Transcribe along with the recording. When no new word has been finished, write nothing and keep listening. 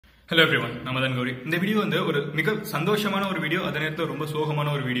Hello everyone, Madan Gowri. இந்த video வந்து ஒரு மிக சந்தோஷமான ஒரு வீடியோ, அதே நேரத்துல ரொம்ப சோகமான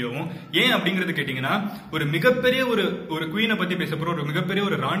ஒரு வீடியோவும். ஏன் அப்படிங்கறது கேட்டீங்கன்னா, ஒரு மிகப்பெரிய ஒரு குவீனை பத்தி பேச போறோம், ஒரு மிகப்பெரிய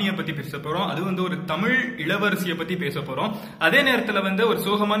ஒரு ராணியை பத்தி பேச போறோம். அது வந்து ஒரு தமிழ் இளவரசியை பத்தி பேச போறோம். அதே நேரத்துல வந்து ஒரு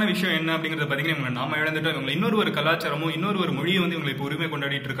சோகமான விஷயம் என்ன அப்படிங்கறத பாத்தீங்கன்னா, நாம இழந்துட்டோம். இவங்க இன்னொரு ஒரு கலாச்சாரமும் இன்னொரு ஒரு மொழியை வந்து இவங்க இப்ப உரிமை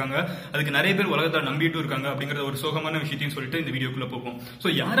கொண்டாடிட்டு இருக்காங்க. அதுக்கு நிறைய பேர் உலகத்தை நம்பிட்டு இருக்காங்க அப்படிங்கறது ஒரு சோகமான விஷயத்தையும் சொல்லிட்டு இந்த வீடியோக்குள்ள போகும்.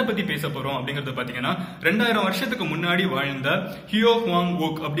 சோ யாரை பத்தி பேச போறோம் அப்படிங்கறத பாத்தீங்கன்னா, 2000 வருஷத்துக்கு முன்னாடி வாழ்ந்த ஹியோ ஹுவாங்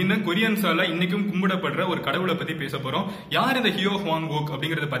வோக் அப்படின்னு கொரியன்ஸால இன்னைக்கும் கும்பிடப்படுற ஒரு கடவுளை பத்தி பேச போறோம். யார் இந்த ஹியோ ஹுவாங் வோக்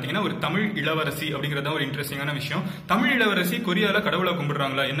அப்படிங்கறது பாத்தீங்கன்னா, ஒரு தமிழ் இளவரசி அப்படிங்கறது ஒரு இன்ட்ரெஸ்டிங்கான விஷயம். தமிழ் இளவரசி கொரியால கடவுளை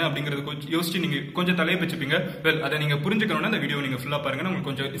கும்பிடுறாங்களா என்ன அப்படிங்கறது யோசிச்சு நீங்க கொஞ்சம் தலையை வச்சுப்பீங்க. வெல், அதை நீங்க புரிஞ்சுக்கணும்னா இந்த வீடியோ நீங்க ஃபுல்லா பாருங்க. நான் உங்களுக்கு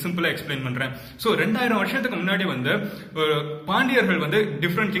கொஞ்சம் சிம்பிளா எக்ஸ்பிளைன் பண்றேன். சோ 2000 வருஷத்துக்கு முன்னாடி வந்து பாண்டியர்கள் வந்து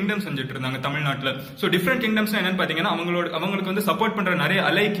டிஃபரெண்ட் கிங்டம்ஸ் செஞ்சுட்டு இருந்தாங்க தமிழ்நாட்டுல. சோ டிஃபரெண்ட் கிங்டம்ஸ் என்னன்னு பாத்தீங்கன்னா, அவங்களுக்கு வந்து சப்போர்ட் பண்ற நிறைய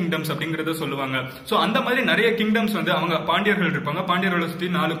அலை கிங்டம்ஸ் அப்படிங்கறத சொல்லுவாங்க. சோ அந்த மாதிரி நிறைய கிங்டம்ஸ் வந்து அவங்க பாண்டியர்கள் இருப்பாங்க. பாண்டியர்களை சுத்தி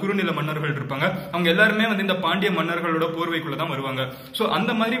 4 குறுநில மன்னர்கள் இருப்பாங்க. அவங்க எல்லாருமே வந்து இந்த பாண்டிய மன்னர்களோட போர்வைக்குள்ள தான் வருவாங்க. சோ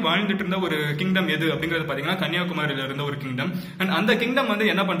அந்த மாதிரி வாழ்ந்துட்டு இருந்த ஒரு கிங்டம் எது அப்படிங்கறது பாத்தீங்கன்னா, கன்னியாகுமரியில இருந்த ஒரு கிங்டம். அண்ட் அந்த கிங்டம் வந்து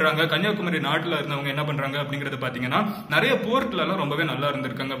என்ன பண்றாங்க, கன்னியாகுமரி நாட்டுல இருந்தவங்க என்ன பண்றாங்க அப்படிங்கறது பாத்தீங்கன்னா, நிறைய போர்ட்ல எல்லாம் ரொம்பவே நல்லா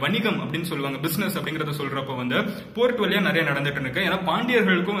இருந்திருக்காங்க. வணிகம் அப்படின்னு சொல்லுவாங்க, பிசினஸ் அப்படிங்கறத சொல்றப்போ வந்து போர்ட் வழியா நிறைய நடந்துட்டு இருக்கு. ஏன்னா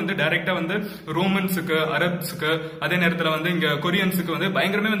பாண்டியர்களுக்கும் வந்து டைரக்டா வந்து ரோமன்ஸுக்கு, அரப்ஸுக்கு, அதே நேரத்துல வந்து இங்க கொரியன்ஸுக்கு வந்து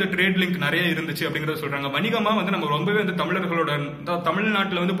பயங்கரமே வந்து ட்ரேட் லிங்க் நிறைய இருந்துச்சு அப்படிங்கறத சொல்றாங்க. வணிகமா வந்து நம்ம ரொம்பவே வந்து தமிழர்களோட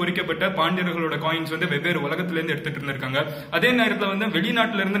தமிழ்நாட்டுல வந்து பொறிக்கப்பட்ட பாண்டியர்களோட காயின்ஸ் வந்து வெவ்வேறு உலகத்துல இருந்து எடுத்துட்டு இருந்திருக்காங்க. அதே நேரத்துல வந்து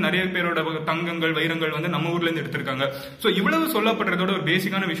வெளிநாட்டுல இருந்து நிறைய பேரோட தங்கங்கள், வைரங்கள் வந்து நம்ம ஊர்ல இருந்து எடுத்திருக்காங்க. சோ இவ்வளவு சொல்லப்படுறதோட ஒரு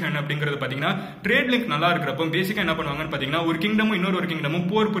பேசிக்கான விஷயம் என்ன அப்படிங்கறது பாத்தீங்கன்னா, ட்ரேட் லிங்க் நல்லா இருக்கிறப்போ பேசிக்கா என்ன பண்ணுவாங்கன்னு பாத்தீங்கன்னா, ஒரு கிங்டமும் இன்னொரு ஒரு கிங்டமும்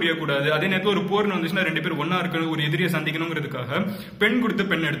போர் புரியக்கூடாது. அதே நேரத்தில் ஒரு போர்னு வந்துச்சுன்னா 2 பேர் ஒன்னா இருக்கணும், ஒரு எதிரியை சந்திக்கணுங்கிறதுக்காக பெண் கொடுத்து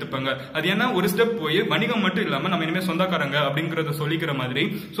பெண் எடுத்துப்பாங்க. அது ஏன்னா ஒரு ஸ்டெப் போய் வணிகம் மட்டும் இல்லாம நம்ம இனிமே சொந்தக்காரங்க அப்படிங்கறத சொல்லிக்கிற மாதிரி.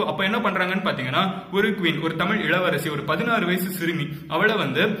 சோ அப்ப என்ன பண்றாங்கன்னு பாத்தீங்கன்னா, ஒரு குவீன், ஒரு தமிழ் இளவரசி, ஒரு 16 வயசு சிறுமி, அவளை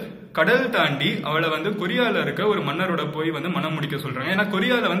வந்து கடல் தாண்டி அவளை வந்து கொரியால இருக்க ஒரு மன்னரோட போய் வந்து மனம் முடிக்க சொல்றாங்க. ஏன்னா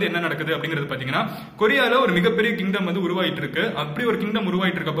கொரியால வந்து என்ன நடக்குது அப்படிங்கிறது பாத்தீங்கன்னா, கொரியால ஒரு மிகப்பெரிய கிங்டம் வந்து உருவாயிட்டு இருக்கு. அப்படி ஒரு கிங்டம்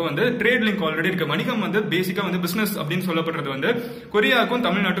உருவாயிட்டு இருக்கப்ப வந்து ட்ரேட் லிங்க் ஆல்ரெடி இருக்கு. வணிகம் வந்து பேசிக்கா வந்து பிசினஸ் அப்படின்னு சொல்லப்படுறது வந்து கொரியாவுக்கும்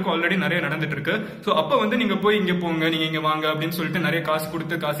தமிழ்நாட்டுக்கும் ஆல்ரெடி நிறைய நடந்துட்டு இருக்கு. சோ அப்ப வந்து நீங்க போய் இங்க போங்க, நீங்க இங்க வாங்க அப்படின்னு சொல்லிட்டு நிறைய காசு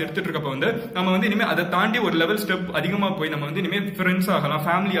கொடுத்து காசு எடுத்துட்டு இருக்கப்ப வந்து நம்ம வந்து இனிமே அதை தாண்டி ஒரு லெவல் ஸ்டெப் அதிகமா போய் நம்ம வந்து இனிமே ஃப்ரெண்ட்ஸ் ஆகலாம்,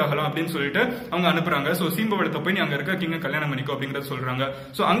 ஃபேமிலி ஆகலாம் அப்படின்னு சொல்லிட்டு அவங்க அனுப்புறாங்க. சோ சீம்பவளத்தை போய் நீ அங்க இருக்க கிங்க கல்யாணம் பண்ணிக்கோ அப்படிங்கறத சொல்றாங்க.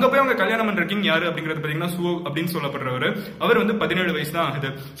 சோ அங்க போய் அவங்க கல்யாணம் பண்ற கிங் யாரு அப்படிங்கறது பாத்தீங்கன்னா, சுவோ அப்படின்னு சொல்லப்படுறவர். அவர் வந்து 17 வயசு தான் ஆகுது.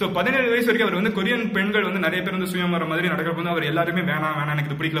 சோ 17 வயசு வரைக்கும் அவர் வந்து கொரியன் பெண்கள் வந்து நிறைய பேர் வந்து சுயமர மாதிரி நடக்கிறப்ப வந்து அவர் எல்லாருமே வேணாம்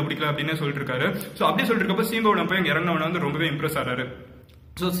எனக்கு இது பிடிக்கல அப்படின்னு சொல்லிட்டு இருக்காரு. சோ அப்படி சொல்லிட்டு இருக்கப்ப சீம்பவளம் போய் இறங்கினவன வந்து ரொம்பவே இம்ப்ரெஸ் ஆறாரு.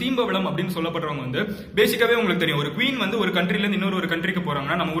 சோ சீம்பவளம் அப்படின்னு சொல்லப்படுறவங்க வந்து பேசிக்காவே உங்களுக்கு தெரியும், ஒரு குவீன் வந்து ஒரு கண்ட்ரில இருந்து இன்னொரு ஒரு கண்ட்ரிக்கு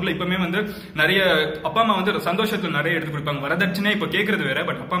போறாங்கன்னா, நம்ம ஊர்ல இப்பவுமே வந்து நிறைய அப்பா அம்மா வந்து சந்தோஷத்துல நிறைய எடுத்து கொடுப்பாங்க. வரதட்சணை இப்ப கேட்கறது வேற,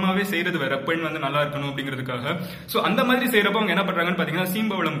 பட் அப்பா அம்மாவே செய்யறது வேற, பெண் வந்து நல்லா இருக்கணும் அப்படிங்கிறதுக்காக. சோ அந்த மாதிரி செய்யறப்ப அவங்க என்ன பண்றாங்கன்னு பாத்தீங்கன்னா,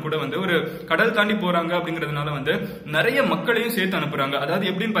 சீம்பவளம் கூட வந்து ஒரு கடல் தாண்டி போறாங்க அப்படிங்கறதுனால வந்து நிறைய மக்களையும் சேர்த்து அனுப்புறாங்க.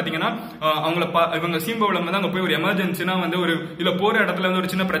 அதாவது எப்படின்னு பாத்தீங்கன்னா, இவங்க சீம்பவளம் வந்து அங்க போய் ஒரு எமர்ஜென்சினா வந்து ஒரு இல்ல போற இடத்துல வந்து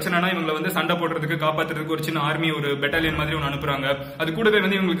ஒரு சின்ன பிரச்சனைனா இவங்களை வந்து சண்டை போடுறதுக்கு, காப்பாத்துறதுக்கு ஒரு சின்ன ஆர்மி, ஒரு பெட்டாலியன் மாதிரி ஒன்று அனுப்புறாங்க. அது கூடவே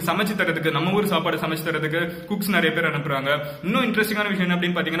வந்து இவங்களுக்கு சமைச்சு தரதுக்கு, நம்ம ஊர் சாப்பாடு சமைச்சு தரதுக்கு குக்ஸ் நிறைய பேர் அனுப்புறாங்க. இன்னும் இன்ட்ரெஸ்டிங்கான விஷயம் என்ன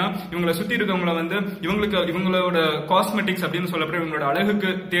அப்படின்னு பாத்தீங்கன்னா, இவங்களை சுத்தி இருக்கவங்களை வந்து இவங்களோட காஸ்மெட்டிக்ஸ் அப்படின்னு சொல்லப்படுற இவங்களோட அழகுக்கு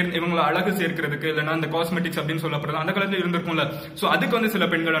இவங்களை அழகு சேர்க்கிறதுக்கு, இல்லைன்னா அந்த காஸ்மெட்டிக்ஸ் அப்படின்னு சொல்லப்படுறது அந்த காலத்துல இருந்திருக்கும்ல. சோ அதுக்கு வந்து சில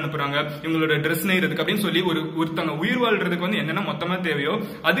பெண்கள் அனுப்புறாங்க, இவங்களோட ட்ரெஸ் நெய்யறதுக்கு அப்படின்னு சொல்லி ஒருத்தங்க உயிர் வாழ்றதுக்கு வந்து என்னென்ன மொத்தமா தேவையோ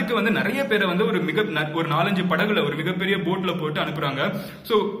அதுக்கு வந்து நிறைய பேரை வந்து ஒரு 4-5 படகுல ஒரு மிகப்பெரிய போட்ல போட்டு அனுப்புறாங்க.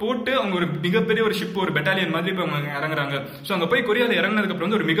 சோ போட்டு அவங்க ஒரு மிகப்பெரிய ஒரு ஷிப், ஒரு பெட்டாலியன் மாதிரி இப்ப அவங்க இறங்குறாங்க. சோ அங்க போய் கொரியால இறங்கினதுக்கு அப்புறம்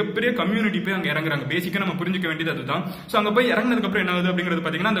வந்து ஒரு மிகப்பெரிய கம்யூனிட்டி போய் அங்க இறங்குறாங்க. பேசிக்கா நம்ம புரிஞ்சுக்க வேண்டியது அதுதான். சோ அங்க போய் இறங்கினதுக்கு அப்புறம் என்ன ஆகுது அப்படிங்கிறது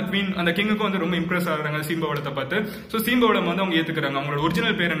பாத்தீங்கன்னா, அந்த குவீன், அந்த கிங்குக்கும் வந்து ரொம்ப இம்ப்ரெஸ் ஆகுறாங்க சீம்பவளத்தை பார்த்து. சோ சீம்பவளம் வந்து அவங்க ஏத்துக்கிறாங்க. அவங்களோட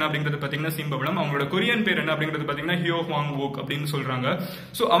ஒரிஜினல் பேர் என்ன அப்படிங்கிறது பாத்தீங்கன்னா சீம்பவளம். அவங்களோட கொரியன் பேர் என்ன அப்படிங்கிறது பாத்தீங்கன்னா ஹியோ ஹுவாங் வோக் அப்படின்னு சொல்றாங்க.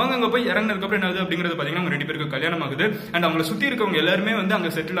 சோ அவங்க அங்க போய் இறங்கினதுக்கு அப்புறம் என்ன ஆகுது அப்படிங்கிறது பாத்தீங்கன்னா, அவங்க 2 பேருக்கு கல்யாணம் ஆகுது. அண்ட் அவங்களை சுத்தி இருக்கவங்க எல்லாருமே வந்து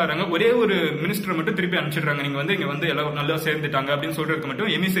அங்க செட்டில் ஆறாங்க. ஒரே ஒரு மினிஸ்டர் மட்டும் திருப்பி அனுப்பிச்சிடுறாங்க. நீங்க வந்து இங்க வந்து எல்லாம் நல்லா சேர்ந்துட்டாங்க அப்படின்னு சொல்றதுக்கு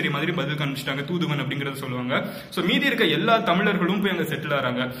மட்டும் எமிசரி மாதிரி பதில் அனுப்பிச்சிட்டாங்க, தூதுவன் அப்படிங்கறது சொல்லுவாங்க. சோ மீதி இருக்க எல்லா தமிழர்களும் போய் அங்க செட்டில்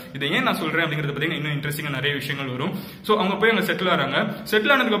ஆறாங்க. இதை ஏன் நான் சொல்றேன் அப்படிங்கறது பாத்தீங்கன்னா, இன்னும் இன்ட்ரெஸ்டிங்கா நிறைய விஷயங்கள் வரும். சோ அவங்க போய் அங்க செட்டில் ஆறாங்க.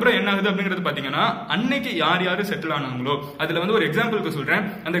 செட்டில் ஆனதுக்கு அப்புறம் என்ன ஆகுது அப்படிங்கிறது பாத்தீங்கன்னா, அன்னைக்கு யார் செட்டில் ஆனாங்களோ அதுல வந்து ஒரு எக்ஸாம்பிளுக்கு சொல்றேன்.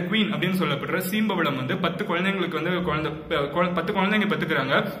 அந்த குவீன் அப்படின்னு சொல்லப்படுற சீம்பவளம் வந்து 10 குழந்தைங்களுக்கு வந்து 10 குழந்தைங்க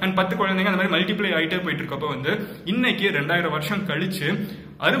பெத்துக்கிறாங்க. அண்ட் 10 குழந்தைங்க அந்த மாதிரி மல்டிப்ளை ஆயிட்டே போயிட்டு இருக்கப்போ வந்து இன்னைக்கு 2000 வருஷம் கழிச்சு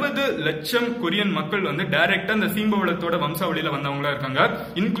 60 லட்சம் கொரியன் மக்கள் வந்து டைரக்டா அந்த சீம்பவளத்தோட வம்சாவளியில வந்தவங்களா இருக்காங்க.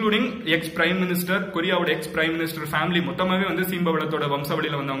 Including X prime minister, கொரியாவோட X prime minister family மொத்தமாவே வந்து சீம்பவளத்தோட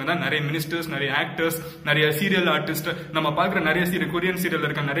வம்சாவளியில வந்தவங்க தான். நிறைய மினிஸ்டர்ஸ், நிறைய ஆக்டர்ஸ், நிறைய சீரியல் ஆர்டிஸ்ட், நம்ம பாக்குற நிறைய கொரியன் சீரியல்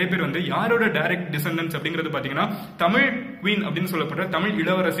இருக்க நிறைய பேர் வந்து யாரோட டைரக்ட் டிசெண்டன்ஸ் அப்படிங்கிறது பாத்தீங்கன்னா தமிழ் குவீன் அப்படின்னு சொல்லப்படுற, தமிழ்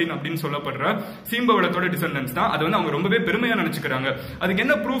இளவரசின் அப்படின்னு சொல்லப்படுற சீம்பவளத்தோட டிசெண்டன்ஸ் தான். அது வந்து அவங்க ரொம்பவே பெருமையா நினைச்சுக்கிறாங்க. அதுக்கு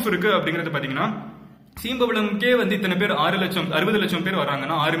என்ன ப்ரூஃப் இருக்கு அப்படிங்கறது பாத்தீங்கன்னா, சீம்பவளம்கே வந்து இத்தனை பேர் 60 லட்சம் பேர்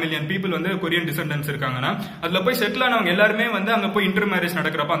வராங்கன்னா 6 மில்லியன் பீப்புள் வந்து கொரியன் டிசெண்டன்ஸ் இருக்காங்கன்னா அதுல போய் செட்டில் ஆனவங்க எல்லாருமே வந்து அங்க போய் இன்டர் மேரேஜ்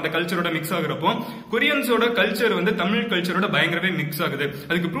நடக்கிறப்ப அந்த கல்ச்சரோட மிக்ஸ் ஆகுறப்போ கொரியன்ஸோட கல்ச்சர் வந்து தமிழ் கல்ச்சரோட பயங்கரவே மிக்ஸ் ஆகுது.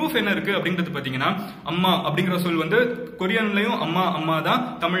 அதுக்கு ப்ரூஃப் என்ன இருக்கு அப்படின்றது பாத்தீங்கன்னா, அம்மா அப்படிங்கிற சொல் வந்து கொரியன்லயும் அம்மா அம்மா தான்,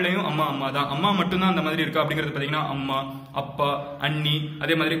 தமிழ்லயும் அம்மா அம்மா தான். அம்மா மட்டும் தான் அந்த மாதிரி இருக்கு அப்படிங்கிறது பாத்தீங்கன்னா அம்மா, அப்பா, அண்ணி,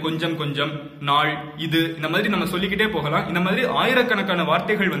 அதே மாதிரி கொஞ்சம் கொஞ்சம், நாள், இது, இந்த மாதிரி நம்ம சொல்லிக்கிட்டே போகலாம். இந்த மாதிரி ஆயிரக்கணக்கான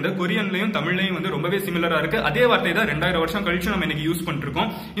வார்த்தைகள் வந்து கொரியன்லயும் தமிழ்லயும் வந்து ரொம்பவே சிமிலரா இருக்கு. அதே வார்த்தை தான் 2000 வருஷம் கழிச்சு நம்ம இன்னைக்கு யூஸ் பண்ணிருக்கோம்.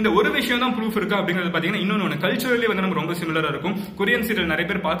 இந்த ஒரு விஷயம் தான் ப்ரூஃப் இருக்கு அப்படிங்கிறது பாத்தீங்கன்னா, இன்னொன்னு கல்ச்சரலி வந்து நம்ம ரொம்ப சிமிலரா இருக்கும். கொரியன் சீரியல் நிறைய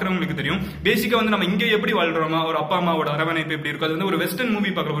பேர் பாக்குறவங்களுக்கு தெரியும். பேசிக்கா வந்து நம்ம இங்க எப்படி வாழ்றோமா, ஒரு அப்பா அம்மாவோட அரவணைப்பு எப்படி இருக்கும், அது வந்து ஒரு வெஸ்டர்ன்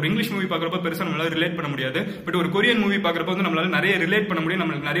மூவி பாக்குறப்ப, ஒரு இங்கிலீஷ் மூவி பாக்குறப்ப பெருசா நம்மளால ரிலேட் பண்ண முடியாது. பட் ஒரு கொரியன் மூவி பாக்குறப்ப வந்து நம்மளால நிறைய ரிலேட் பண்ண முடியும்,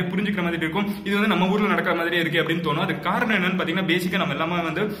 நம்மளுக்கு நிறைய புரிஞ்சுக்கிற மாதிரி இருக்கும். இது வந்து நம்ம ஊர்ல நடக்கிற மாதிரி இருக்கு அப்படின்னு தோணும். அது காரணம் என்னன்னு பாத்தீங்கன்னா, பேசிக்கா நம்ம எல்லாமே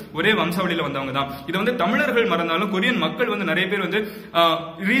வந்து ஒரே வம்சாவளியில வந்தவங்க தான். இது வந்து தமிழர்கள் மறந்தாலும் கொரியன் மக்கள் வந்து நிறைய பேர் வந்து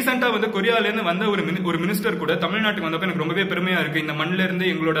ரீசெண்டா வந்து கொரியால இருந்து வந்த ஒரு மினிஸ்டர் கூட தமிழ்நாட்டுக்கு வந்தப்ப எனக்கு ரொம்பவே பெருமையா இருக்கு, இந்த மண்ணில இருந்து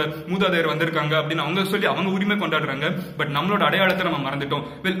எங்களோட மூதாதையர் வந்திருக்காங்க அப்படின்னு அவங்க சொல்லி அவங்க உரிமை கொண்டாடுறாங்க. பட் நம்மளோட அடையாளத்தை நம்ம மறந்துட்டோம்.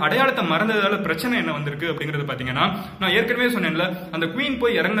 அடையாளத்தை மறந்ததால பிரச்சனை என்ன வந்திருக்கு அப்படிங்கிறது பாத்தீங்கன்னா, நான் ஏற்கனவே சொன்னேன்ல, அந்த குவீன்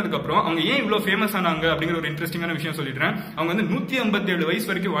போய் இறங்கினதுக்கு அப்புறம் அவங்க ஏன் இவ்வளவு ஃபேமஸ் ஆனாங்க அப்படிங்கிற ஒரு இன்ட்ரெஸ்டிங்கான விஷயம் சொல்லிடுறேன். அவங்க வந்து 157 வயசு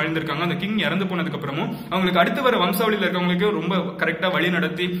வரைக்கும் வாழ்ந்திருக்காங்க. அந்த கிங் இறந்து போனதுக்கு அப்புறமும் அவங்களுக்கு அடுத்து வர வம்சாவளியில இருக்கவங்களுக்கு ரொம்ப கரெக்டா வழி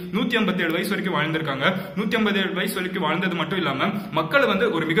நடத்தி 157 வயசு வரைக்கும் வாழ்ந்திருக்காங்க. 157 வயசு வரைக்கும் வாழ்ந்தது மட்டும் இல்லாம மக்கள் வந்து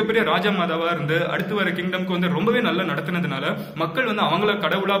ஒரு மிகப்பெரிய ராஜா மாதாவா இருந்து அடுத்து வர கிங்டம்க்கு வந்து ரொம்பவே நல்லா நடத்தினதுனால மக்கள் வந்து அவங்கள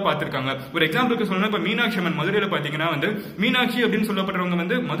கடவுளா பார்த்திருக்காங்க. ஒரு எக்ஸாம்பிளுக்கு சொல்லணும், இப்ப மீனாட்சி அம்மன் மதுரையில பாத்தீங்கன்னா வந்து மீனாட்சி அப்படின்னு சொல்லப்படுறவங்க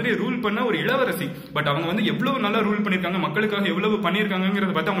வந்து மதுரையை ரூல் பண்ண ஒரு இளவரசி. பட் அவங்க வந்து எவ்வளவு நல்லா ரூல் பண்ணிருக்காங்க, மக்களுக்காக எவ்வளவு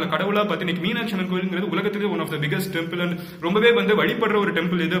பண்ணிருக்காங்கிறத பார்த்து அவங்களை கடவுளா பார்த்து இன்னைக்கு மீனாட்சி அம்மன் கோயில்ங்கிறது உலகத்துக்கு one of the biggest temple and ரொம்பவே வந்து வழிபடுற ஒரு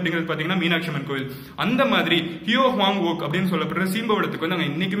டெம்பிள் எது அப்படிங்கிறது பாத்தீங்கன்னா மீனாட்சி அம்மன் கோயில். அந்த மாதிரி ஹியோ ஹுவாங் ஓக் அப்படின்னு சொல்லப்படுற சீம்பவளத்துக்கு வந்து அவங்க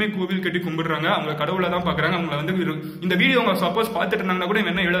இன்னைக்குமே கோவில் கட்டி கும்பிடுறாங்க, அவங்க கடவுளா தான் பாக்குறாங்க. அவங்க வந்து இந்த வீடியோ அவங்க சப்போஸ் பார்த்துட்டு இருந்தாங்கன்னா கூட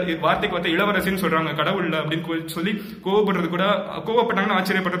என்ன வார்த்தைக்கு வார்த்தை இளவரசின்னு சொல்றாங்க, கடவுள் அப்படின்னு சொல்லி கோவப்படுறது கூட, கோவப்பட்டாங்கன்னா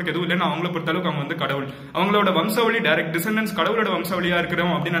ஆச்சரியப்படுறதுக்கு எதுவும் இல்லைன்னா அவங்கள பொறுத்த அளவுக்கு அவங்க வந்து கடவுள், அவங்களோட வம்சாவளி டைரக்ட் டிசெண்டன்ஸ் கடவுளோட வம்சாவளியா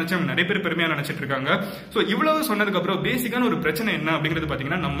இருக்கிறோம் அப்படின்னு நினைச்சு நிறைய பேர் பெருமையா நினைச்சிட்டு இருக்காங்க. சோ இவ்வளவு சொன்னதுக்கு அப்புறம் பேசிக்கான ஒரு பிரச்சனை என்ன அப்படிங்கிறது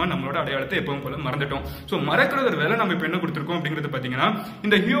பாத்தீங்கன்னா, நம்மளோட அடையாளத்தை எப்பவும் போல மறந்துட்டோம். சோ மறக்கிறது வேலை நம்ம இப்ப என்ன கொடுத்திருக்கோம் அப்படிங்கிறது பாத்தீங்கன்னா,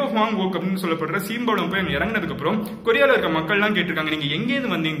 இந்த ஹியோ ஹுவாங் ஓக் அப்படின்னு சொல்லப்படுற சீம்பவளம் போய் இறங்கினதுக்கு அப்புறம் கொரியால இருக்க மக்கள் எல்லாம் கேட்டிருக்காங்க, நீங்க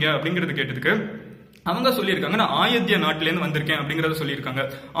எங்கேருந்து வந்தீங்க அப்படிங்கிறது கேட்டதுக்கு அவங்க சொல்லியிருக்காங்க, நான் அயோத்தியா நாட்டில இருந்து வந்திருக்கேன் அப்படிங்கறத சொல்லியிருக்காங்க.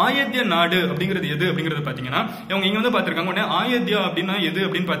 அயோத்தியா நாடு அப்படிங்கிறது எது அப்படிங்கறது பாத்தீங்கன்னா, அவங்க இங்க வந்து பாத்திருக்காங்க. உடனே அயோத்தியா அப்படின்னா எது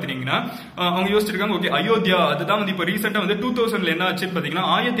அப்படின்னு பாத்தீங்கன்னா அவங்க யோசிச்சிருக்காங்க, ஓகே அயோத்தியா அதுதான் வந்து இப்ப ரீசெண்டா வந்து 2000ல என்ன ஆச்சுன்னு பாத்தீங்கன்னா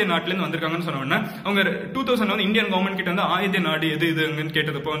அயோத்தியா நாட்டில இருந்து வந்திருக்காங்கன்னு சொன்ன உடனே அவங்க 2000 வந்து இந்தியன் கவர்மெண்ட் கிட்ட வந்து அயோத்தியா நாடு எது இதுன்னு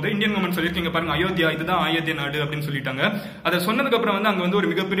கேட்டதுப்போ வந்து இந்தியன் கவர்மெண்ட் சொல்லியிருக்கீங்க பாருங்க, அயோத்தியா இதுதான் அயோத்தியா நாடு அப்படின்னு சொல்லிட்டாங்க. அதை சொன்னதுக்கு அப்புறம் வந்து அங்க வந்து ஒரு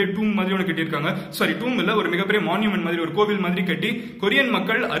மிகப்பெரிய டூம் மாதிரி ஒன்று கட்டியிருக்காங்க. சாரி, டூம் இல்ல, ஒரு மிகப்பெரிய மான்யூமெண்ட் மாதிரி ஒரு கோவில் மாதிரி கட்டி கொரியன்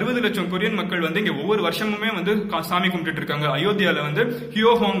மக்கள் 60 லட்சம் கொரியன் மக்கள் வந்து இங்க ஒவ்வொரு வருஷமுமே வந்து சாமி கும்பிட்டு இருக்காங்க. அயோத்தியால வந்து ஹியோ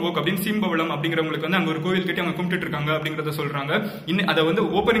ஹுவாங் ஓக் அப்படின்னு சீம்பவளம் அப்படிங்கிறவங்களுக்கு வந்து அங்க ஒரு கோவில் கட்டி அவங்க கும்பிட்டு இருக்காங்க அப்படிங்கறத சொல்றாங்க. அதை வந்து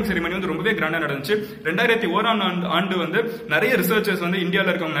ஓபனிங் செரிமனி வந்து ரொம்பவே கிராண்டா நடந்துச்சு. 2001ஆம் ஆண்டு வந்து நிறைய ரிசர்ச்சர்ஸ் வந்து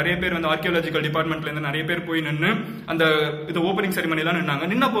இந்தியால இருக்கவங்க நிறைய பேர் வந்து ஆர்கியாலஜிக்கல் டிபார்ட்மெண்ட்ல இருந்து நிறைய பேர் போய் நின்று அந்த இது ஓபனிங் செரிமனி எல்லாம் நின்னாங்க.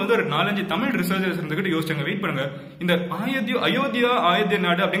 நின்னப்போ வந்து ஒரு 4-5 தமிழ் ரிசர்ச்சர்ஸ் இருந்துகிட்டு யோசிச்சாங்க, வெயிட் பண்ணுங்க, இந்த அயோத்தியா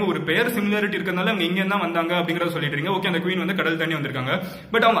நாடு அப்படிங்கிற ஒரு பெயர் சிமிலாரிட்டி இருக்கிறதுனால அவங்க இங்க தான் வந்தாங்க அப்படிங்கறத சொல்லிட்டு ஓகே அந்த குவீன் வந்து கடல் தாண்டி வந்திருக்காங்க.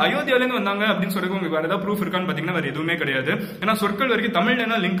 பட் அவங்க அயோத்தியால இருந்து வந்தாங்க அப்படின்னு சொல்றது உங்களுக்கு வேற ஏதாவது ப்ரூஃப் இருக்கான்னு பாத்தீங்கன்னா வேற எதுவுமே கிடையாது. ஏன்னா சொற்கள் வரைக்கும் தமிழ்ல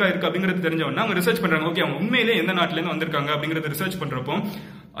என்ன லிங்க் ஆயிருக்கு அப்படிங்கிறது தெரிஞ்சவொன்னா அவங்க ரிசர்ச் பண்றாங்க, ஓகே அவங்க உண்மையிலே எந்த நாட்டுல இருந்து வந்திருக்காங்க அப்படிங்கறது ரிசர்ச் பண்றப்போ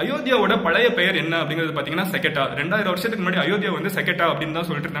அயோத்தியாவோட பழைய பெயர் என்ன அப்படிங்கிறது பாத்தீங்கன்னா செகட்டா. 2000 வருஷத்துக்கு முன்னாடி அயோத்தியா வந்து செகட்டா அப்படின்னு தான்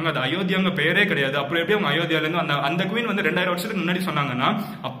சொல்லிட்டு இருந்தாங்க. அது அயோத்தியாங்க பெயரே கிடையாது. அப்புறம் எப்படி அவங்க அயோத்தியால இருந்து அந்த குவீன் வந்து 2000 வருஷத்துக்கு முன்னாடி சொன்னாங்கன்னா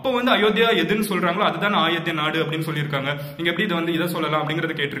அப்போ வந்து அயோத்தியா எதுன்னு சொல்றாங்களோ அதுதான் அயோத்தியா நாடு அப்படின்னு சொல்லியிருக்காங்க. நீங்க எப்படி இதை வந்து இதை சொல்லலாம்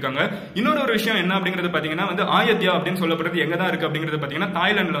அப்படிங்கறது கேட்டிருக்காங்க. இன்னொரு ஒரு விஷயம் என்ன அப்படிங்கிறது பாத்தீங்கன்னா வந்து அயோத்தியா அப்படின்னு சொல்லப்படுறது எங்க தான் இருக்கு அப்படிங்கிறது பாத்தீங்கன்னா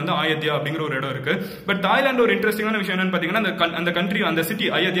தாய்லாந்துல வந்து அயோத்தியா அப்படிங்கிற ஒரு இடம் இருக்கு. பட் தாய்லாந்து ஒரு இன்ட்ரெஸ்டிங்கான விஷயம் என்னன்னு பாத்தீங்கன்னா அந்த கண்ட்ரி அந்த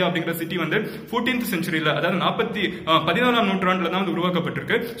சிட்டி அயோத்தியா அப்படிங்கிற சிட்டி வந்து 14th செஞ்சுரியில அதாவது 14ஆம் நூற்றாண்டுல தான் வந்து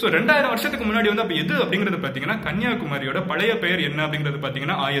உருவாக்கப்பட்டிருக்கு. சோ 2000 வருஷத்துக்கு முன்னாடி வந்து அப்ப எது அப்படிங்கறது பாத்தீங்கன்னா கன்னியாகுமரியோட பழைய பெயர் என்ன அப்படிங்கறது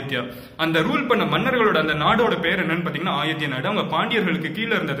பாத்தீங்கன்னா அயோத்தியா. அந்த ரூல் பண்ண மன்னர்களோட அந்த நாடோட பெயர் என்னன்னு பாத்தீங்கன்னா அயோத்தியா நாடு. அவங்க பாண்டியர்களுக்கு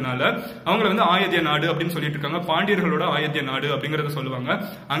கீழே இருந்ததுனால அவங்களை வந்து அயோத்தியா நாடு அப்படின்னு சொல்லிட்டு இருக்காங்க. பாண்டியர்களோட அயோத்தியா நாடு அப்படிங்கறத சொல்லுவாங்க.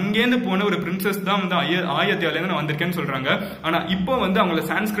 அங்கேருந்து போன ஒரு பிரின்சஸ் தான் வந்து அயோத்தியால இருந்து நான் வந்திருக்கேன்னு சொல்றாங்க. ஆனா இப்போ வந்து அவங்கள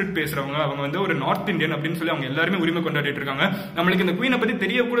சான்ஸ்கிரிட் பேசுறவங்க அவங்க வந்து ஒரு நார்த் இந்தியன் அப்படின்னு சொல்லி அவங்க எல்லாருமே உரிமை கொண்டாடிட்டு இருக்காங்க. நம்மளுக்கு இந்த குவீனை பத்தி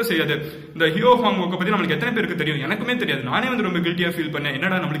தெரிய கூட செய்யாது. இந்த ஹியோ ஹுவாங் ஓக்கை பத்தி நம்மளுக்கு எத்தனை பேருக்கு தெரியும்? எனக்குமே தெரியாது. நானே வந்து ரொம்ப கில்ட்டியா ஃபீல் பண்ணேன். என்னடா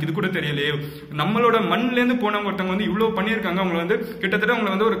என்னடா நம்மளுக்கு இது கூட தெரியலையே, நம்மளோட மண்ல இருந்து போனவங்க ஒருத்தவங்க வந்து இவ்வளவு பண்ணியிருக்காங்க, அவங்க வந்து கிட்டத்தட்ட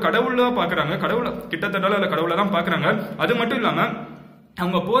அவங்களை வந்து ஒரு கடவுளா பாக்குறாங்க, கடவுள கிட்டத்தட்ட கடவுளை தான் பாக்குறாங்க. அது மட்டும் இல்லாம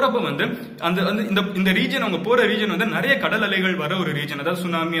அவங்க போறப்ப வந்து இந்த ரீஜன், அவங்க போற ரீஜன் வந்து நிறைய கடல் அலைகள் வர ஒரு ரீஜன், அதாவது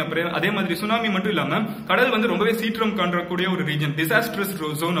சுனாமி, அப்புறம் அதே மாதிரி சுனாமி மட்டும் இல்லாம கடல் வந்து ரொம்பவே சீற்றம் காணக்கூடிய ஒரு ரீஜன், டிசாஸ்டர்ஸ்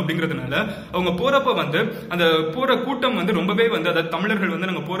ஜோன் அப்படிங்கிறதுனால அவங்க போறப்ப வந்து அந்த போற கூட்டம் வந்து ரொம்பவே வந்து, அதாவது தமிழர்கள் வந்து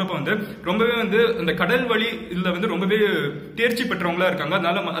நாங்க போறப்ப வந்து ரொம்பவே வந்து இந்த கடல் வழி இதுல வந்து ரொம்பவே தேர்ச்சி பெற்றவங்களா இருக்காங்க.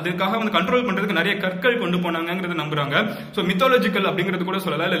 அதனால அதுக்காக வந்து கண்ட்ரோல் பண்றதுக்கு நிறைய கற்கள் கொண்டு போனாங்கிறத நம்புறாங்க. சோ மித்தாலஜிக்கல் அப்படிங்கிறது கூட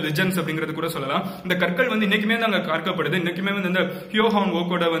சொல்லலாம், இல்ல லெஜெண்ட்ஸ் அப்படிங்கிறது கூட சொல்லலாம். இந்த கற்கள் வந்து இன்னைக்குமே நாங்க பார்க்கப்படுது. இன்னைக்குமே வந்து இந்த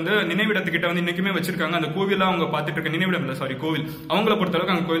ஓகோட வந்து நினைவிடத்துக்கிட்ட வந்து இன்னைக்குமே வச்சிருக்காங்க. அந்த கோவில் அவங்க பார்த்துட்டு இருக்க நினைவிடம் இல்ல, சாரி கோவில், அவங்கள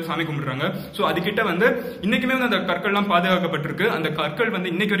பொறுத்தளவுக்கு அங்க கோவில் சாமி கும்பிடுறாங்க. சோ அதுகிட்ட வந்து இன்னைக்குமே வந்து அந்த கற்கள் எல்லாம் பாதுகாக்கப்பட்டிருக்கு. அந்த கற்கள் வந்து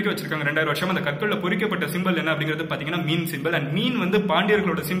இன்னைக்கு வரைக்கும் வச்சிருக்காங்க 2000 வருஷம். அந்த கற்கள்ல பொறிக்கப்பட்ட சிம்பல் என்ன அப்படிங்கிறது பாத்தீங்கன்னா மீன் சிம்பல். அண்ட் மீன் வந்து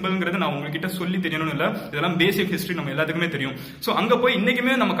பாண்டியர்களோட சிம்பல்ங்கிறது நான் உங்ககிட்ட சொல்லி தெரியணும் இல்ல, இதெல்லாம் பேசிக் ஹிஸ்டரி நம்ம எல்லாத்துக்குமே தெரியும். சோ அங்க போய்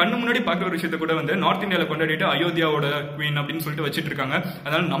இன்னைக்குமே நம்ம கண்ணு முன்னாடி பாக்குற ஒரு விஷயத்தை கூட வந்து நார்த் இந்தியால கொண்டாடிட்டு அயோத்தியாவோட குவீன் அப்படின்னு சொல்லிட்டு வச்சிட்டு இருக்காங்க.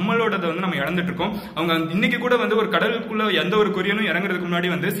 அதனால நம்மளோட வந்து நம்ம இழந்துட்டு இருக்கோம். அவங்க இன்னைக்கு கூட வந்து ஒரு கடலுக்குள்ள எந்த ஒரு கொரியனும் இறங்குறதுக்கு முன்னாடி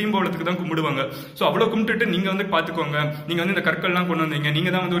வந்து சீம்பவளத்துக்கு தான் கும்பிடுவாங்க. சோ அவ்வளவு கும்பிட்டுட்டு நீங்க வந்து பாத்துக்கோங்க, நீங்க வந்து இந்த கற்கள் எல்லாம் கொண்டு வந்தீங்க, நீங்க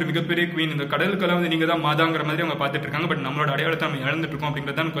தான் வந்து ஒரு மிகப்பெரிய குவீன், இந்த கடலுக்கெல்லாம் வந்து நீங்க தான் மாதாங்கிற மாதிரி அவங்க பாத்துட்டு இருக்காங்க. பட் நம்மளோட அடையாளத்தை நம்ம இழந்துட்டு இருக்கோம்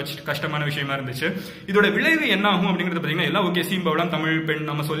அப்படிங்கிறது தான் கஷ்டமான விஷயமா இருந்துச்சு. இதோட விளைவு என்ன ஆகும் அப்படிங்கறது பாத்தீங்கன்னா, எல்லாம் ஓகே, சீம்பவளம் தமிழ் பெண்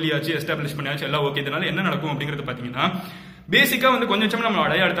நம்ம சொல்லியாச்சு, எஸ்டாப்ளிஷ் பண்ணியாச்சு, எல்லாம் ஓகே. இதனால என்ன நடக்கும் அப்படிங்கறது பாத்தீங்கன்னா, பேசிக்கா வந்து கொஞ்சம் நம்ம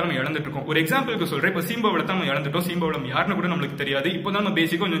அடையாளத்தை நம்ம இழந்துட்டு இருக்கோம். ஒரு எக்ஸாம்பிளுக்கு சொல்றேன், இப்ப சீம்பவளத்தை நம்ம இழந்துட்டோம். சீம்பவளம் யாருன்னு கூட நம்மளுக்கு தெரியாது. இப்பதான் நம்ம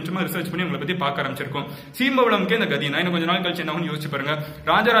பேசிக்கா கொஞ்சமா ரிசர்ச் பண்ணி உங்களை பத்தி பார்க்க ஆரம்பிச்சிருக்கோம். சீம்பவளம்க்கே இந்த கதி நான் கொஞ்ச நாள் கழிச்சு என்ன யோசிச்சு பாருங்க.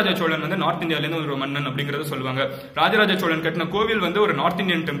 ராஜராஜ சோழன் வந்து நார்த் இந்தியால இருந்து ஒரு மன்னன் அப்படிங்கறத சொல்லுவாங்க. ராஜராஜ சோழன் கட்டின கோவில் வந்து ஒரு நார்த்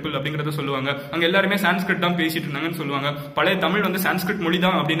இந்தியன் டெம்பிள் அப்படிங்கறத சொல்லுவாங்க. அங்க எல்லாருமே சான்ஸ்கிரிட் தான் பேசிட்டு இருந்தாங்கன்னு சொல்லுவாங்க. பழைய தமிழ் வந்து சான்ஸ்கிரிட் மொழி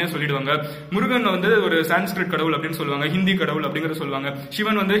தான் அப்படின்னு சொல்லிடுவாங்க. முருகன் வந்து ஒரு சான்ஸ்கிரிட் கடவுள் அப்படின்னு சொல்லுவாங்க, ஹிந்தி கடவுள் அப்படிங்கறத சொல்லுவாங்க.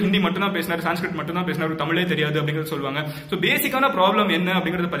 சிவன் வந்து ஹிந்தி மட்டும் தான் பேசினார், சான்ஸ்கிரிட் மட்டும் தான் பேசினார், தமிழே தெரியாது அப்படிங்கறத சொல்லுவாங்க. சோ பேசிக்கான ப்ராப்ளம் என்ன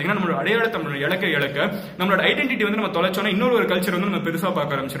அப்படிங்கறது பாத்தீங்கன்னா, நம்மளோட அடையாளத்தை இழக்க நம்மளோட ஐடென்டிட்டி வந்து நம்ம தொலைச்சோம்னா இன்னொரு ஒரு கல்ச்சர் வந்து நம்ம பெருசா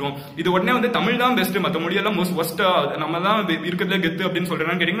பார்க்க ஆரம்பிச்சிருவோம். இது உடனே வந்து தமிழ் தான் பெஸ்ட், மத்த மொழியெல்லாம் ஒஸ்டா, நம்ம தான் இருக்கிறதுல கெத்து அப்படின்னு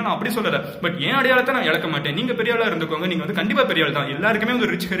சொல்றேன்னு கேட்டீங்கன்னா நான் அப்படி சொல்லல. பட் ஏன் அடையாளத்தை நான் இழக்க மாட்டேன். நீங்க பெரிய ஆளா இருந்துக்கோங்க, நீங்க வந்து கண்டிப்பா பெரிய ஆள் தான். எல்லாருக்குமே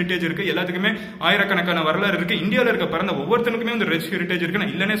ஒரு ரிச் ஹெரிட்டேஜ் இருக்கு, எல்லாத்துக்குமே ஆயிரக்கணக்கான வரலாறு இருக்கு. இந்தியாவில் இருக்க பிறந்த ஒவ்வொருத்தனுக்குமே வந்து ரிச் ஹெரிட்டேஜ் இருக்கு,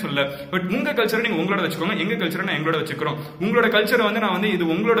 நான் இல்லனே சொல்ல. பட் உங்க கல்ச்சரை நீங்க உங்களோட வச்சுக்கோங்க, எங்க கல்ச்சரை நான் எங்களோட வச்சுக்கிறோம். உங்களோட கல்ச்சரை வந்து நான் வந்து இது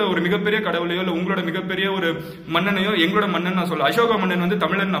உங்களோட ஒரு மிகப்பெரிய கடவுளையோ இல்ல உங்களோட மிகப்பெரிய ஒரு மன்னனையோ எங்களோட மன்னன் நான் சொல்ல, அசோக மன்னன் வந்து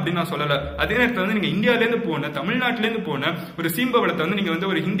தமிழன் அப்படின்னு நான் சொல்லல. அதே நேரத்தில் வந்து நீங்க இந்தியால இருந்து போன, தமிழ்நாட்டில இருந்து போன ஒரு சீம்பவளத்தை வந்து நீங்க வந்து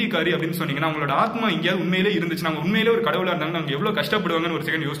ஒரு ஹிந்திக்காரி அப்படின்னு சொன்னீங்கன்னா, அவங்களோட ஆத்மா இங்கேயாவது உண்மையிலே இருந்துச்சு, அவங்க உண்மையிலே ஒரு கடவுளா இருந்தாங்க, அவங்க எவ்வளவு கஷ்டப்படுவாங்கன்னு ஒரு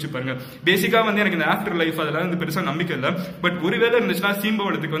செகண்ட் யோசிச்சு பாருங்க. பேசிக்கா வந்து எனக்கு இந்த ஆஃப்டர் லைஃப் அதெல்லாம் வந்து பெருசா நம்பிக்கை இல்ல. பட் ஒருவேளை இருந்துச்சுன்னா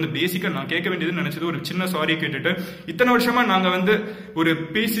சீம்பவளத்துக்கு வந்து பேசிக்கா நான் கேட்க வேண்டியது நினைச்சது ஒரு சின்ன சாரி கேட்டுட்டு, இத்தனை வருஷமா நாங்க வந்து ஒரு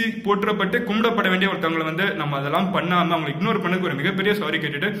பேசி போற்றப்பட்டு கும்பிடப்பட வேண்டிய ஒருத்தவங்களை வந்து நம்ம அதெல்லாம் பண்ணாம அவங்க இக்னோர் பண்ணதுக்கு ஒரு மிகப்பெரிய சாரி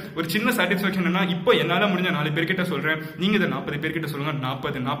கேட்டுட்டு ஒரு சின்ன சாட்டிஸ்பாக்சன் என்ன, இப்போ என்னால முடிஞ்ச 4 பேர்கிட்ட சொல்றேன், நீங்க இதை 40 பேர்கிட்ட சொல்லுங்க.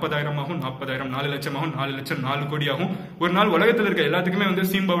 40,000 ஆகும், 40,000, 4 லட்சம் ஆகும், 4 லட்சம், 4 கோடி ஆகும். ஒரு நாள் உலகத்தில் இருக்க எல்லாத்துக்குமே வந்து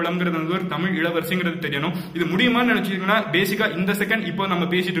சீம்பவளம்ங்கிறது வந்து ஒரு தமிழ் இளவரசிங்கிறது தெரியணும். இது முடியுமான்னு நினைச்சீங்கன்னா பேசிக்கா இந்த செகண்ட் இப்போ நம்ம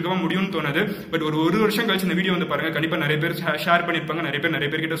பேசிட்டு இருக்கோம் முடியும்னு தோணுது. பட் ஒரு வருஷம் கழிச்சு இந்த வீடியோ வந்து பாருங்க, கண்டிப்பா நிறைய பேர் ஷேர் பண்ணிருப்பாங்க, நிறைய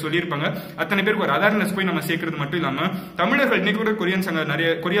பேர் கிட்ட சொல்லியிருப்பாங்க. அத்தனை பேருக்கு ஒரு அவேர்னஸ் போய் நம்ம சேர்க்கறது மட்டும் இல்லாம, தமிழர்கள் இன்னைக்கு கூட கொரியன்ஸ் அங்க நிறைய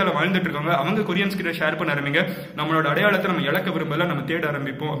கொரியால வாழ்ந்துட்டு இருக்காங்க, அவங்க கொரியன்ஸ் கிட்ட ஷேர் பண்ண ஆரம்பிங்க. நம்மளோட அடையாளத்தை நம்ம இழக்க விரும்பல, நம்ம தேட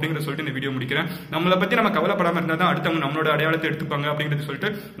ஆரம்பிப்போம் அப்படிங்கிற சொல்லிட்டு இந்த வீடியோ முடிக்கிறேன். நம்மளை பத்தி நம்ம கவலைப்படாம இருந்தா தான் அடுத்தவங்க நம்மளோட அடையாளத்தை எடுத்துப்பாங்க அப்படிங்கிறது சொல்லிட்டு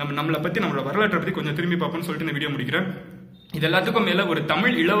நம்மளை பத்தி நம்மளோட வரலாற்றை பத்தி கொஞ்சம் திரும்பி பார்ப்போம்னு சொல்லிட்டு இந்த வீடியோ முடிக்கிறேன். இது எல்லாத்துக்கும் மேல ஒரு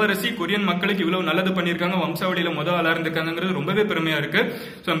தமிழ் இளவரசி கொரியன் மக்களுக்கு இவ்வளவு நல்லது பண்ணிருக்காங்க, வம்சாவளியில முதல் ஆளா இருந்திருக்காங்கிறது ரொம்பவே பெருமையா இருக்கு.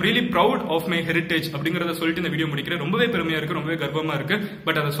 So I'm really proud of my heritage அப்படிங்கறத சொல்லிட்டு இந்த வீடியோ முடிக்கிறேன். ரொம்பவே பெருமையா இருக்கு, ரொம்பவே கர்வமா இருக்கு.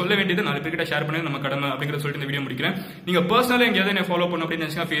 பட் அதை சொல்ல வேண்டியது 4 பேர்கிட்ட ஷேர் பண்ணி நம்ம கடமை அப்படிங்கறத சொல்லிட்டு இந்த வீடியோ முடிக்கிறேன். நீங்க பர்சனலா எங்கேயாவது என்ன ஃபாலோ பண்ணணும் அப்படின்னு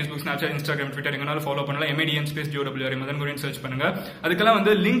நினைச்சா Facebook, Snapchat, Instagram, Twitter எங்கனாலும் follow பண்ணலாம். MADN_GOWRI மதன் கௌரி சர்ச் பண்ணுங்க. அதுக்கெல்லாம்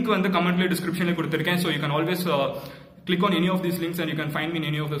வந்து லிங்க் வந்து கமெண்ட்ல டிஸ்கிரிப்ஷன்ல கொடுத்திருக்கேன். So you can always click on any of these links and you can find me in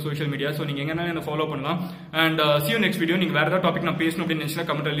any of the social media. So நீங்க எங்கனாலும் என்ன ஃபாலோ பண்ணலாம். And see you next video. நீங்க வேற ஏதாவது டாபிக் நான் பேசணும் அப்படின்னு நினைச்சா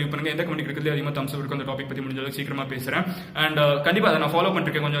கமெண்ட்ல லீவ் பண்ணுங்க. எந்த கமெண்ட் இருக்கிறதுல அதிகமா தம்ஸ் அப் அந்த டாபிக் பத்தி முடிஞ்ச அளவுக்கு சீக்கிரமா பேசுறேன். And கண்டிப்பா அதை நான் ஃபாலோ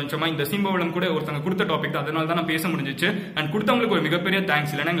பண்ணிருக்கேன் கொஞ்சமா. இந்த சீம்பவளம் கூட ஒருத்தங்க கொடுத்த டாபிக் தான், அதனால தான் நான் பேச முடிஞ்சிச்சு. அண்ட் கொடுத்தவங்களுக்கு ஒரு மிகப்பெரிய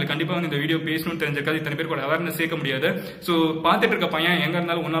தேங்க்ஸ். இல்லைன்னா எங்களுக்கு கண்டிப்பா வந்து இந்த வீடியோ பேசணும்னு தெரிஞ்சிருக்காது, இத்தனை பேருக்கு ஒரு அவேர்னஸ் சேர்க்க முடியாது. சோ பாத்துட்டு இருக்க பையன் எங்க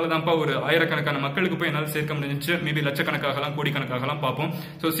இருந்தாலும் உன்னால தான்ப்பா ஒரு ஆயிரக்கணக்கான மக்களுக்கு போய் என்னால சேர்க்க முடிஞ்சிச்சு. மேபி லட்சக்கணக்காகலாம் கோடிக்கணக்காகலாம் பார்ப்போம்.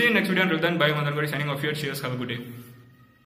 So see you next video. Until then, bye. Madan Gowri signing off here. Cheers. Have a good day.